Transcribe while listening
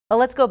Well,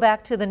 let's go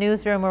back to the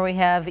newsroom where we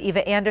have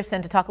Eva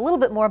Anderson to talk a little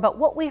bit more about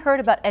what we heard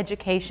about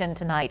education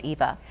tonight.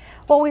 Eva.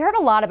 Well, we heard a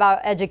lot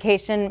about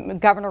education.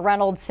 Governor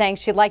Reynolds saying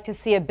she'd like to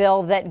see a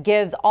bill that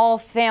gives all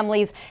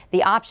families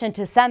the option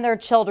to send their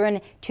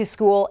children to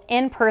school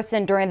in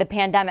person during the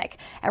pandemic.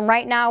 And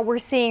right now we're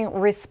seeing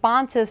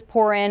responses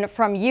pour in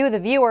from you, the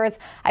viewers.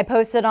 I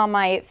posted on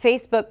my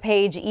Facebook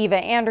page, Eva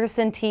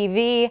Anderson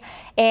TV,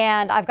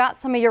 and I've got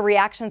some of your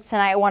reactions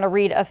tonight. I want to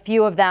read a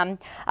few of them.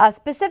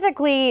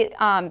 Specifically,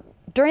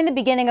 during the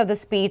beginning of the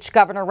speech,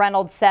 Governor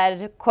Reynolds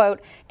said, quote,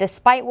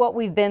 "Despite what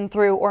we've been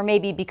through, or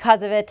maybe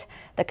because of it,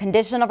 the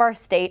condition of our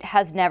state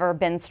has never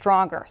been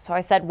stronger." So I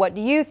said, what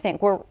do you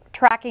think? We're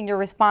tracking your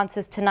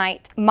responses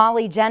tonight.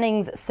 Molly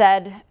Jennings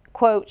said,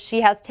 quote,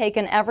 "She has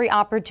taken every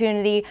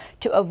opportunity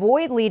to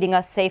avoid leading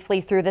us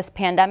safely through this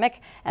pandemic,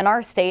 and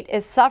our state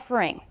is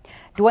suffering."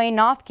 Dwayne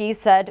Nothke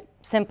said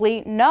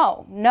simply,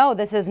 no,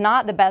 this is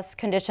not the best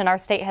condition our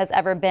state has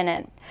ever been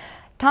in.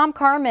 Tom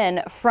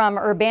Carmen from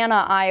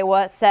Urbana,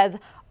 Iowa says,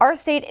 "Our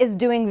state is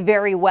doing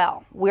very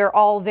well. We're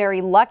all very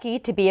lucky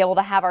to be able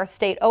to have our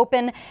state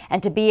open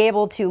and to be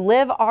able to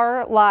live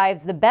our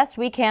lives the best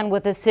we can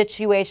with the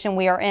situation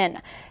we are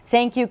in.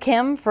 Thank you,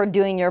 Kim, for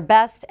doing your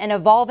best and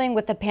evolving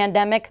with the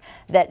pandemic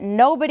that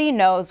nobody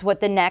knows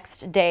what the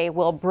next day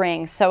will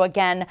bring." So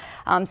again,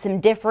 some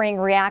differing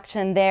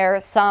reaction there,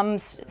 some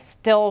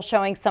still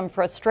showing some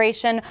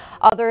frustration,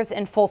 others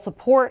in full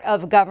support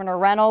of Governor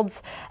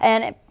Reynolds.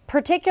 And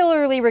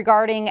particularly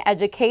regarding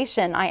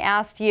education, I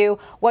asked you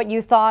what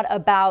you thought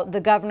about the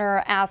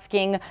governor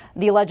asking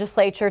the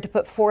legislature to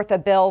put forth a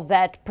bill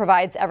that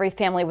provides every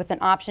family with an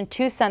option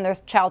to send their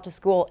child to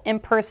school in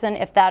person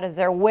if that is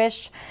their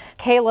wish.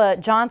 Kayla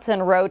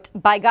Johnson wrote,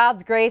 "By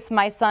God's grace,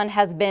 my son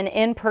has been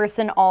in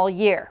person all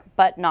year,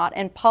 but not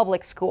in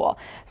public school."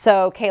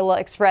 So Kayla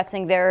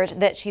expressing there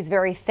that she's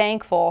very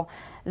thankful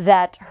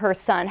that her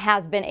son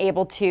has been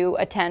able to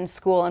attend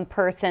school in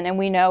person. And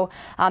we know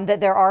that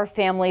there are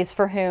families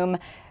for whom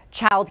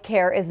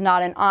childcare is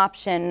not an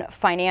option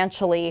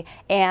financially,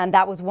 and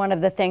that was one of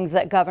the things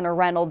that Governor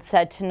Reynolds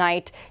said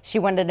tonight. She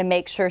wanted to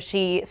make sure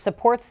she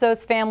supports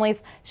those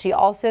families. She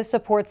also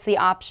supports the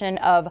option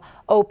of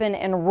open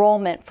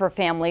enrollment for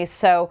families,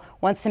 so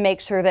wants to make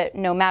sure that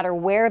no matter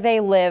where they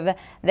live,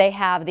 they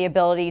have the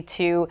ability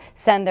to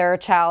send their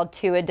child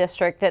to a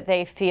district that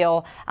they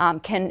feel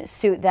can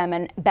suit them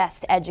and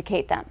best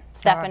educate them.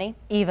 Stephanie?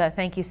 Eva,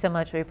 thank you so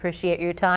much. We appreciate your time.